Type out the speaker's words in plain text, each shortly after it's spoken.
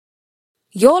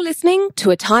You're listening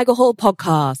to a Tiger Hall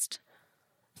podcast.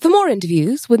 For more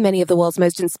interviews with many of the world's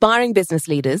most inspiring business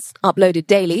leaders, uploaded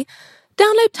daily,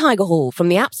 download Tiger Hall from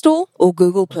the App Store or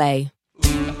Google Play.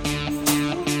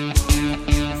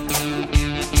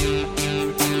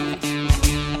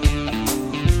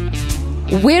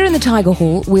 We're in the Tiger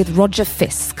Hall with Roger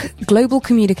Fisk, global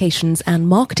communications and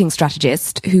marketing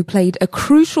strategist who played a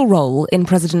crucial role in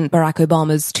President Barack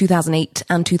Obama's 2008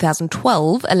 and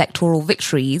 2012 electoral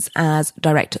victories as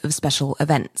Director of Special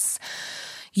Events.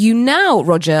 You now,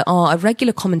 Roger, are a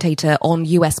regular commentator on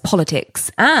US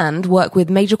politics and work with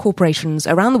major corporations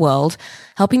around the world,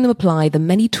 helping them apply the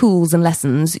many tools and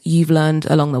lessons you've learned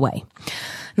along the way.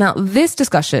 Now, this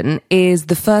discussion is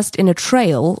the first in a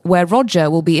trail where Roger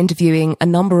will be interviewing a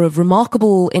number of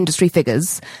remarkable industry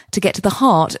figures to get to the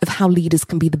heart of how leaders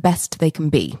can be the best they can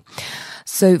be.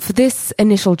 So for this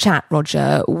initial chat,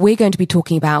 Roger, we're going to be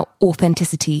talking about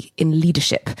authenticity in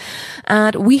leadership.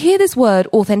 And we hear this word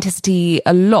authenticity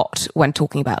a lot when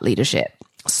talking about leadership.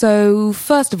 So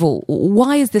first of all,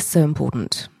 why is this so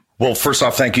important? Well, first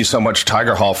off, thank you so much,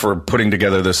 Tiger Hall, for putting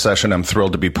together this session. I'm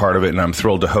thrilled to be part of it, and I'm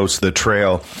thrilled to host the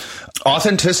trail.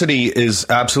 Authenticity is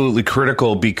absolutely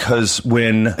critical because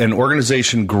when an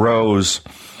organization grows,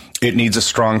 it needs a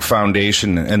strong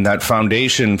foundation, and that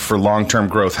foundation for long-term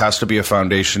growth has to be a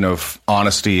foundation of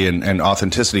honesty and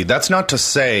authenticity. That's not to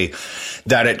say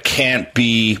that it can't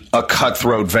be a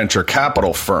cutthroat venture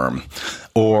capital firm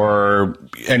or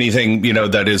anything,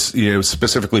 that is,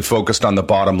 specifically focused on the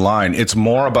bottom line. It's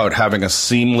more about having a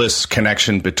seamless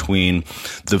connection between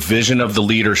the vision of the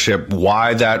leadership,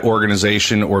 why that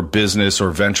organization or business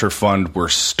or venture fund were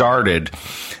started,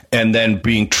 and then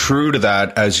being true to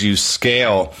that as you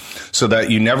scale so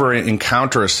that you never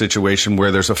encounter a situation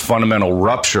where there's a fundamental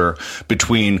rupture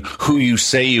between who you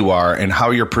say you are and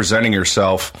how you're presenting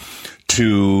yourself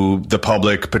to the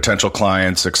public, potential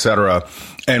clients, et cetera,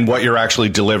 and what you're actually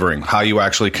delivering, how you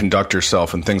actually conduct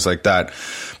yourself and things like that.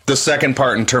 The second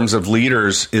part in terms of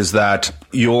leaders is that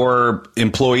your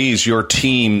employees, your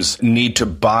teams need to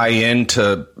buy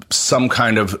into some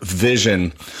kind of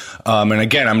vision. And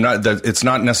again, it's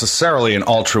not necessarily an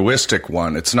altruistic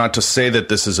one. It's not to say that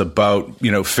this is about,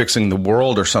 fixing the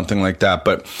world or something like that.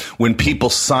 But when people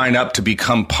sign up to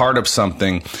become part of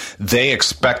something, they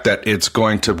expect that it's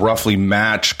going to roughly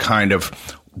match kind of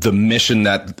the mission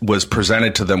that was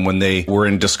presented to them when they were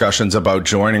in discussions about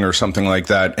joining or something like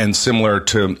that. And similar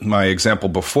to my example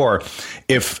before,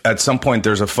 if at some point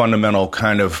there's a fundamental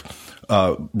kind of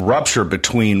rupture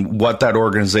between what that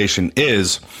organization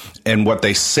is and what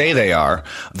they say they are,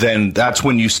 then that's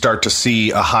when you start to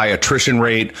see a high attrition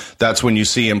rate. That's when you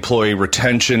see employee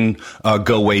retention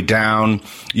go way down.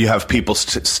 You have people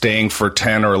staying for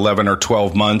 10 or 11 or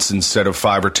 12 months instead of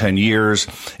 5 or 10 years,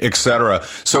 et cetera.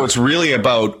 So it's really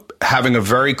about having a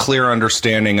very clear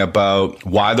understanding about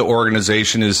why the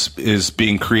organization is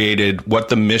being created, what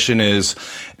the mission is,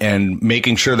 and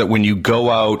making sure that when you go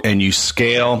out and you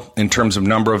scale in terms of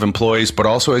number of employees, but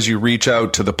also as you reach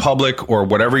out to the public or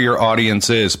whatever your audience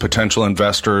is, potential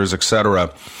investors, et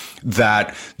cetera,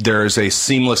 that there's a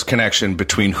seamless connection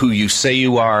between who you say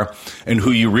you are and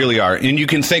who you really are. And you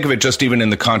can think of it just even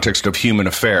in the context of human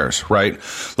affairs, right?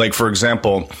 Like, for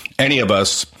example, any of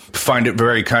us find it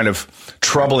very kind of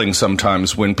troubling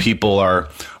sometimes when people are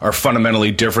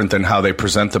fundamentally different than how they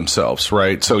present themselves,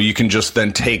 right? So you can just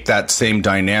then take that same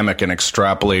dynamic and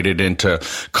extrapolate it into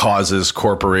causes,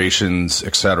 corporations,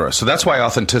 et cetera. So that's why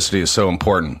authenticity is so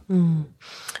important.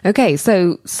 Okay,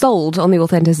 so sold on the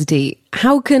authenticity.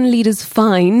 How can leaders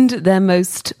find their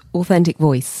most authentic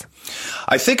voice?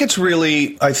 I think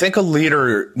a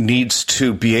leader needs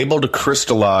to be able to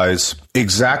crystallize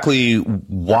exactly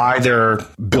why they're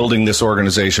building this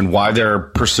organization, why they're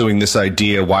pursuing this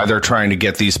idea, why they're trying to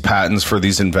get these patents for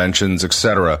these inventions, et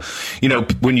cetera.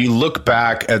 When you look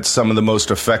back at some of the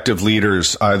most effective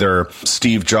leaders, either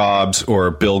Steve Jobs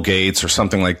or Bill Gates or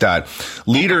something like that,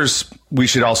 leaders, we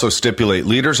should also stipulate,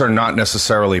 leaders are not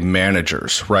necessarily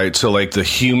managers, right? So like the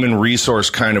human resource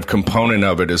kind of component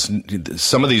of it is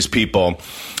some of these people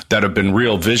that have been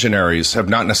real visionaries have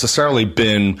not necessarily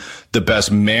been the best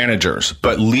managers,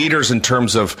 but leaders in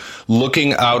terms of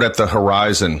looking out at the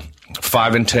horizon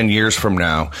 5 and 10 years from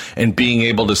now and being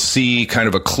able to see kind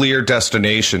of a clear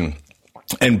destination.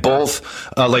 And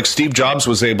both, like Steve Jobs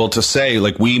was able to say,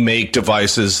 like, we make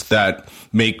devices that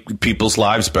make people's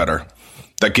lives better.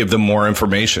 that give them more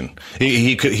information.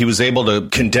 He was able to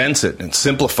condense it and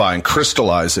simplify and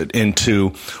crystallize it into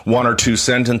one or two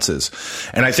sentences.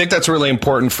 And I think that's really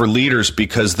important for leaders,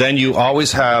 because then you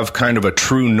always have kind of a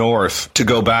true north to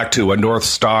go back to, a North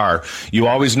Star. You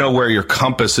always know where your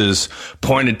compass is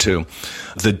pointed to.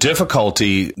 The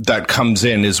difficulty that comes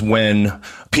in is when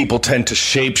people tend to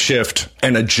shapeshift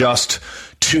and adjust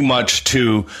too much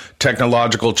to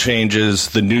technological changes,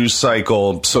 the news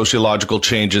cycle, sociological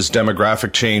changes,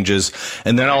 demographic changes,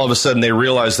 and then all of a sudden they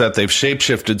realize that they've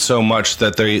shapeshifted so much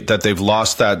that they've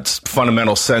lost that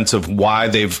fundamental sense of why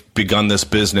they've begun this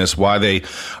business, why they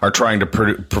are trying to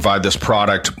provide this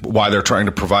product, why they're trying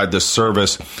to provide this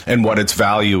service, and what its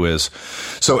value is.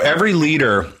 So every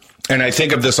leader, and I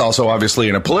think of this also obviously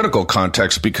in a political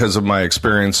context because of my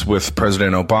experience with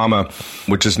President Obama,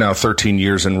 which is now 13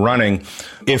 years in running.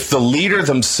 If the leader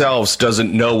themselves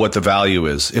doesn't know what the value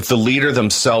is, if the leader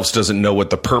themselves doesn't know what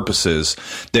the purpose is,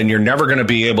 then you're never going to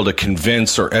be able to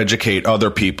convince or educate other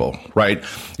people, right?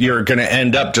 You're going to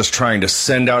end up just trying to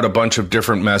send out a bunch of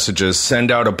different messages,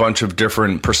 send out a bunch of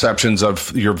different perceptions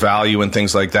of your value and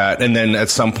things like that. And then at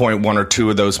some point, one or two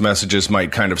of those messages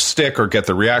might kind of stick or get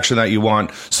the reaction that you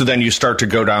want. So then you start to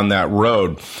go down that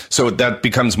road. So that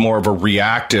becomes more of a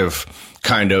reactive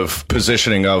kind of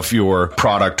positioning of your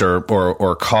product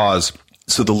or cause.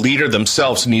 So the leader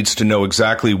themselves needs to know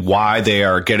exactly why they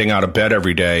are getting out of bed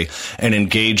every day and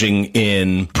engaging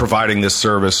in providing this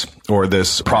service or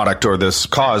this product or this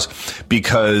cause,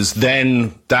 because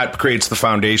then that creates the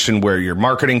foundation where your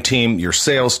marketing team, your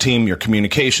sales team, your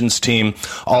communications team,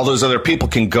 all those other people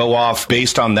can go off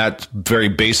based on that very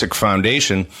basic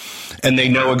foundation, and they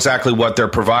know exactly what they're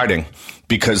providing,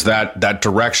 because that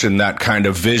direction, that kind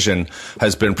of vision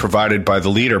has been provided by the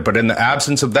leader. But in the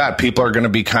absence of that, people are going to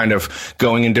be kind of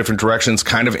going in different directions,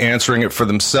 kind of answering it for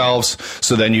themselves.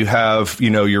 So then you have,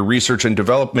 your research and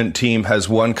development team has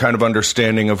one kind of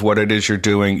understanding of what it is you're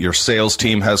doing. Your sales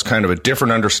team has kind of a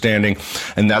different understanding.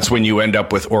 And that's when you end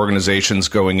up with organizations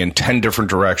going in 10 different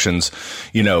directions,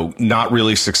 not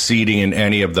really succeeding in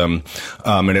any of them.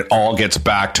 And it all gets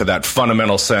back to that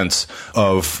fundamental sense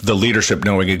of the leadership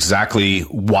knowing exactly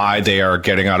why they are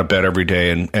getting out of bed every day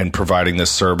and providing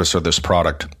this service or this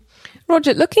product.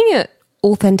 Roger, looking at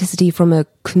authenticity from a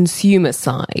consumer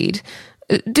side,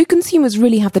 do consumers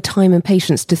really have the time and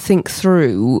patience to think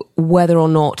through whether or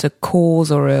not a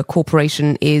cause or a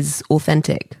corporation is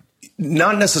authentic?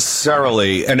 Not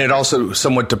necessarily, and it also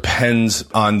somewhat depends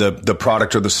on the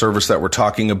product or the service that we're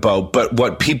talking about. But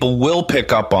what people will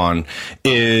pick up on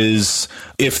is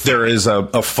if there is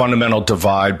a fundamental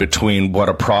divide between what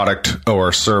a product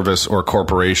or service or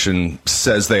corporation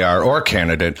says they are, or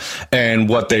candidate, and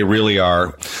what they really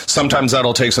are. Sometimes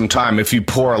that'll take some time. If you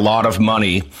pour a lot of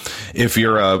money, if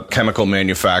you're a chemical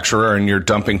manufacturer and you're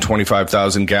dumping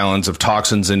 25,000 gallons of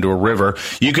toxins into a river,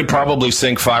 you could probably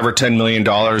sink $5 or $10 million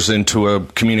into a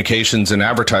communications and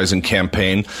advertising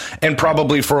campaign, and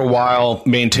probably for a while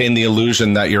maintain the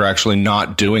illusion that you're actually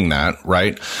not doing that,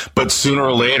 right? But sooner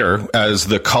or later, as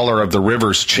the color of the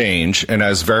rivers change and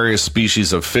as various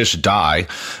species of fish die,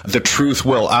 the truth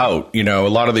will out. A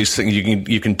lot of these things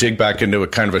you can dig back into a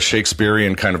kind of a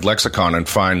Shakespearean kind of lexicon and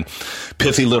find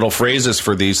pithy little phrases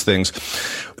for these things.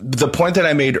 The point that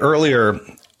I made earlier,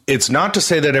 it's not to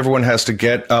say that everyone has to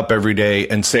get up every day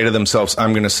and say to themselves,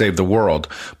 I'm going to save the world.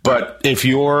 But if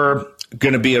you're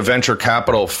going to be a venture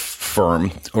capital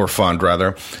firm or fund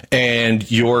rather, and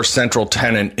your central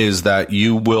tenet is that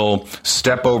you will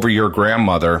step over your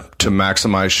grandmother to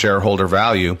maximize shareholder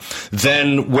value,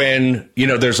 then when,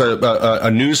 there's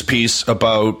a news piece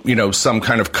about, some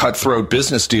kind of cutthroat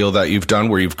business deal that you've done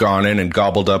where you've gone in and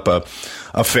gobbled up a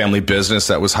family business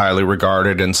that was highly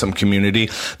regarded in some community,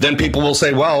 then people will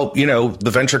say, well,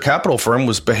 the venture capital firm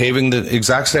was behaving the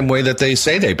exact same way that they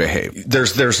say they behave.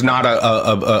 There's not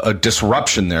a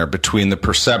disruption there between the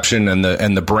perception and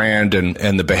the brand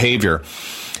and the behavior.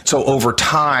 So over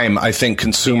time, I think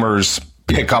consumers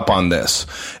pick up on this.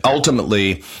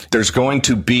 Ultimately, there's going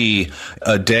to be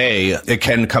a day, it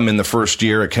can come in the first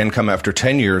year, it can come after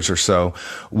 10 years or so,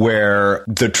 where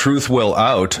the truth will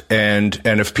out. And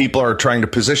if people are trying to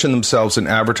position themselves and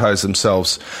advertise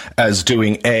themselves as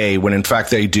doing A, when in fact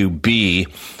they do B,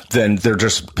 then they're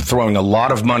just throwing a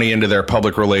lot of money into their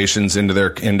public relations, into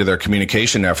their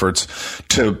communication efforts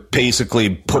to basically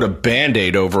put a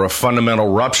Band-Aid over a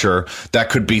fundamental rupture that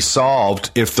could be solved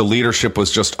if the leadership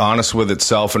was just honest with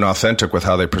itself and authentic with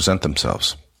how they present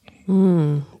themselves.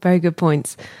 Very good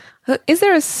points. Is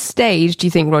there a stage, do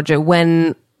you think, Roger,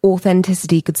 when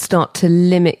authenticity could start to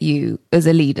limit you as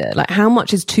a leader? Like, how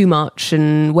much is too much,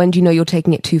 and when do you know you're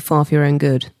taking it too far for your own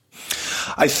good?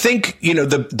 I think,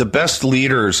 the best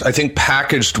leaders, I think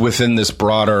packaged within this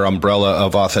broader umbrella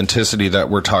of authenticity that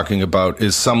we're talking about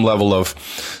is some level of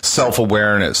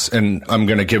self-awareness. And I'm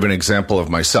going to give an example of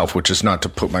myself, which is not to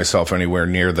put myself anywhere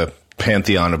near the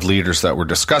pantheon of leaders that we're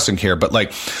discussing here. But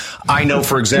I know,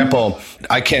 for example,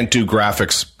 I can't do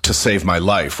graphics to save my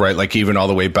life, right? Like even all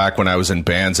the way back when I was in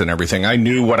bands and everything, I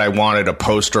knew what I wanted a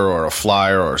poster or a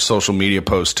flyer or a social media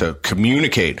post to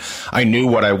communicate. I knew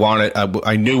what I wanted.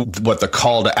 I knew what the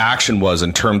call to action was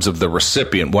in terms of the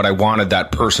recipient, what I wanted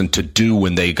that person to do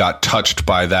when they got touched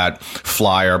by that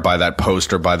flyer, by that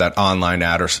poster, by that online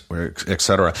ad, or et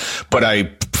cetera. But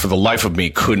I, for the life of me,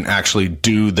 couldn't actually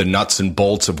do the nuts and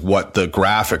bolts of what the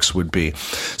graphics would be.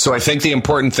 So I think the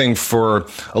important thing for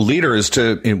a leader is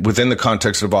to, within the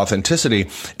context of authenticity,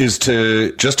 is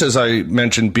to, just as I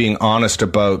mentioned, being honest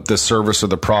about the service or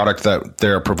the product that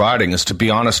they're providing, is to be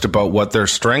honest about what their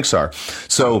strengths are.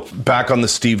 So back on the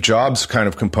Steve Jobs kind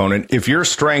of component, if your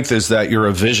strength is that you're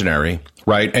a visionary,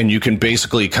 right, and you can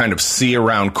basically kind of see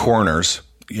around corners,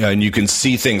 and you can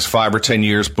see things 5 or 10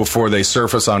 years before they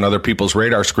surface on other people's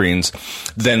radar screens,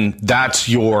 then that's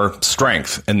your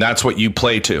strength, and that's what you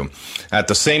play to. At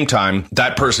the same time,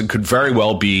 that person could very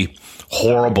well be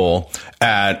horrible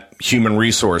at human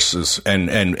resources and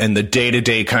the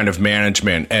day-to-day kind of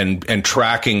management and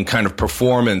tracking kind of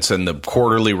performance and the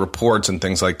quarterly reports and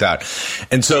things like that.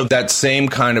 And so that same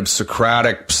kind of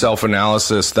Socratic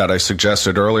self-analysis that I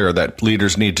suggested earlier that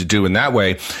leaders need to do in that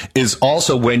way is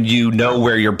also when you know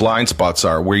where your blind spots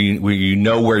are, where you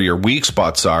know where your weak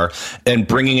spots are, and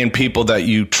bringing in people that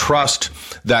you trust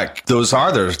that those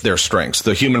are their strengths.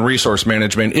 The human resource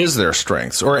management is their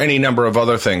strengths, or any number of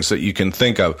other things that you can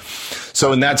think of.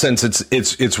 So in that sense,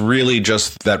 it's really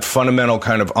just that fundamental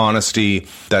kind of honesty,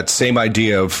 that same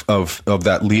idea of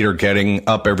that leader getting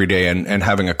up every day and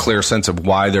having a clear sense of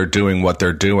why they're doing what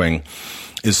they're doing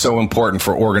is so important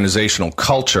for organizational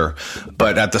culture.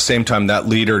 But at the same time, that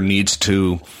leader needs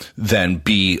to then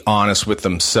be honest with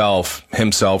himself,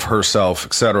 herself,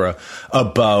 etc.,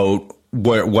 about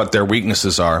what their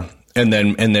weaknesses are. And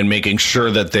then making sure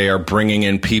that they are bringing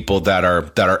in people that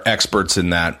are experts in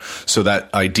that, so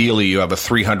that ideally you have a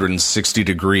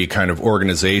 360-degree kind of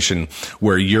organization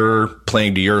where you're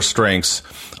playing to your strengths,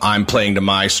 I'm playing to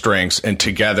my strengths, and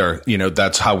together,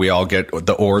 that's how we all get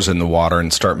the oars in the water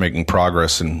and start making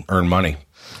progress and earn money.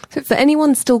 So for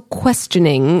anyone still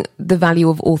questioning the value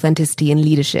of authenticity in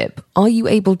leadership, are you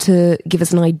able to give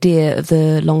us an idea of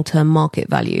the long-term market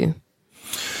value?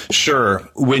 Sure.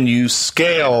 When you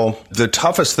scale, the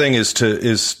toughest thing is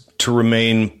to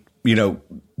remain,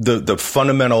 the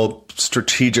fundamental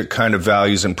strategic kind of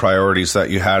values and priorities that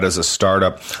you had as a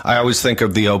startup. I always think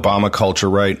of the Obama culture,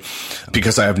 right?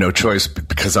 Because I have no choice,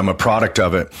 because I'm a product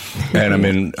of it. And I'm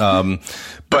in,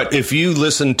 but if you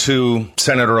listen to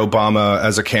Senator Obama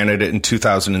as a candidate in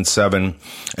 2007,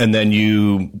 and then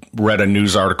you read a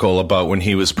news article about when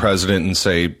he was president in,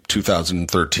 say,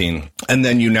 2013, and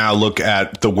then you now look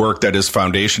at the work that his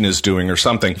foundation is doing or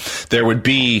something, there would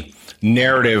be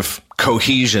narrative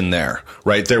cohesion there,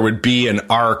 right? There would be an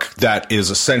arc that is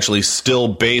essentially still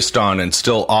based on and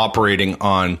still operating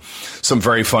on some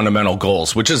very fundamental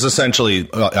goals, which is essentially,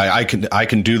 I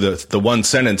can do the one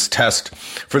sentence test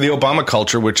for the Obama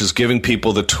culture, which is giving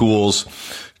people the tools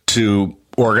to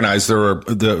organize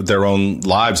their own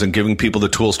lives and giving people the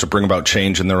tools to bring about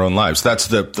change in their own lives. That's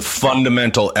the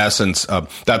fundamental essence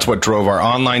of, that's what drove our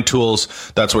online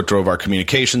tools. That's what drove our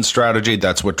communication strategy.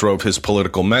 That's what drove his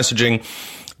political messaging.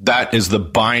 That is the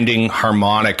binding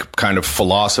harmonic kind of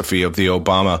philosophy of the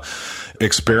Obama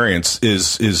experience,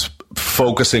 is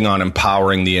focusing on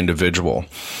empowering the individual.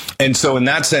 And so in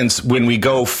that sense, when we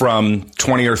go from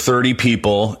 20 or 30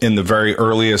 people in the very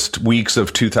earliest weeks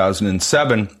of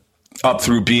 2007 up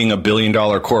through being $1 billion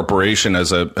corporation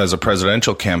as a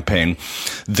presidential campaign,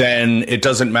 then it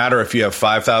doesn't matter if you have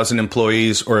 5,000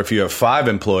 employees or if you have 5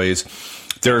 employees.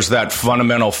 There's that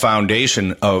fundamental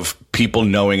foundation of people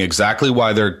knowing exactly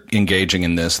why they're engaging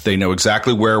in this. They know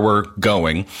exactly where we're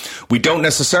going. We don't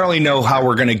necessarily know how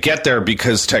we're going to get there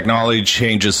because technology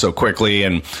changes so quickly.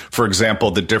 And for example,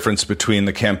 the difference between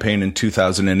the campaign in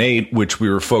 2008, which we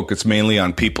were focused mainly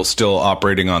on people still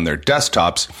operating on their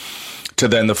desktops, to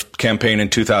then the campaign in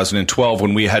 2012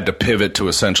 when we had to pivot to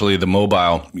essentially the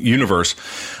mobile universe.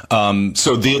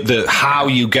 So the how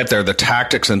you get there, the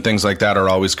tactics and things like that are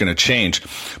always going to change.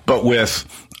 But with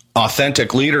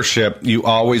authentic leadership, you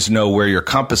always know where your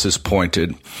compass is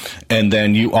pointed. And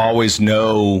then you always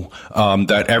know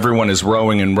that everyone is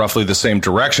rowing in roughly the same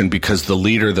direction because the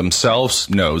leader themselves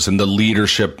knows and the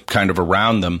leadership kind of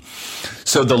around them.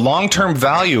 So the long-term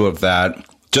value of that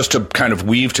just to kind of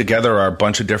weave together our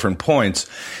bunch of different points,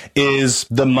 is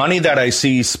the money that I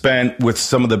see spent with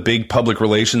some of the big public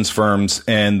relations firms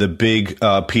and the big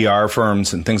PR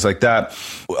firms and things like that.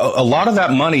 A lot of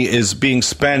that money is being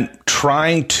spent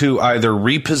trying to either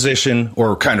reposition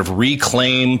or kind of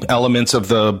reclaim elements of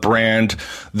the brand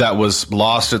that was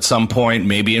lost at some point,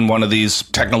 maybe in one of these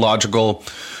technological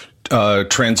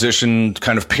transition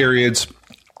kind of periods,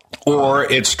 or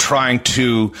it's trying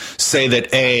to say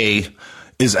that A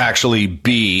is actually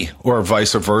B, or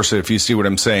vice versa, if you see what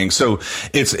I'm saying. So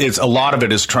it's a lot of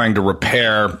it is trying to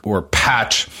repair or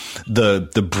patch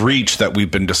the breach that we've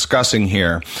been discussing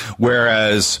here.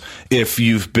 Whereas if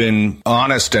you've been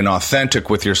honest and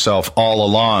authentic with yourself all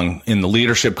along in the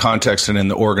leadership context and in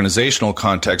the organizational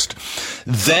context,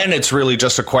 then it's really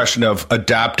just a question of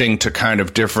adapting to kind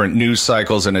of different news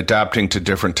cycles and adapting to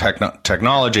different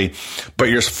technology. But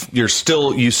you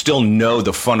still know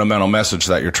the fundamental message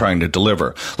that you're trying to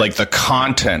deliver. Like the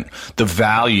content, the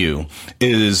value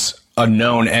is a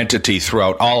known entity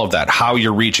throughout all of that. How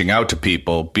you're reaching out to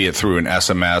people, be it through an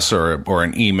SMS or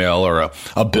an email or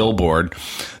a billboard,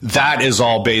 that is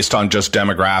all based on just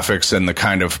demographics and the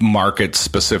kind of market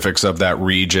specifics of that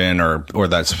region or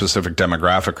that specific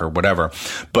demographic or whatever.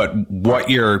 But what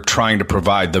you're trying to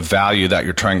provide, the value that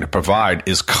you're trying to provide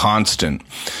is constant.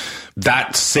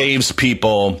 That saves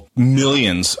people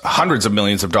millions, hundreds of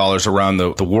millions of dollars around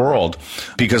the world.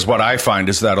 Because what I find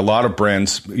is that a lot of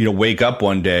brands, wake up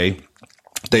one day,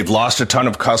 they've lost a ton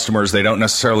of customers. They don't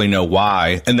necessarily know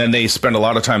why. And then they spend a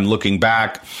lot of time looking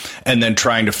back and then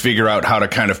trying to figure out how to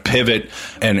kind of pivot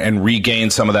and regain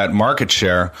some of that market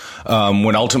share,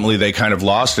 when ultimately they kind of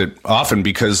lost it, often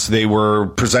because they were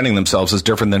presenting themselves as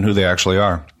different than who they actually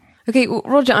are. Okay, well,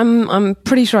 Roger, I'm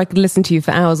pretty sure I could listen to you for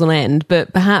hours on end,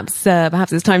 but perhaps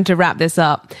it's time to wrap this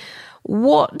up.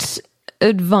 What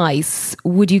advice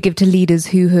would you give to leaders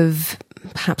who have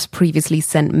perhaps previously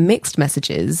sent mixed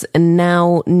messages and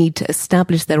now need to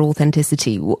establish their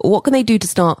authenticity? What can they do to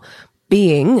start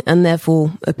being and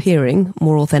therefore appearing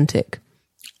more authentic?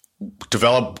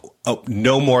 Develop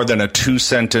no more than a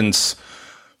 2-sentence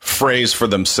phrase for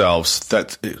themselves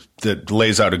that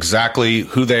lays out exactly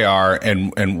who they are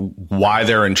and why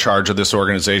they're in charge of this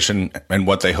organization and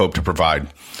what they hope to provide.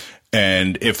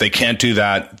 And if they can't do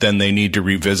that, then they need to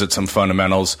revisit some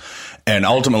fundamentals. And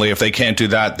ultimately, if they can't do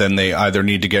that, then they either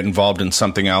need to get involved in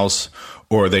something else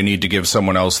or they need to give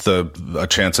someone else a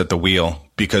chance at the wheel.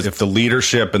 Because if the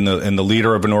leadership and the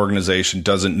leader of an organization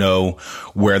doesn't know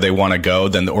where they want to go,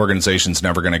 then the organization's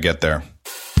never going to get there.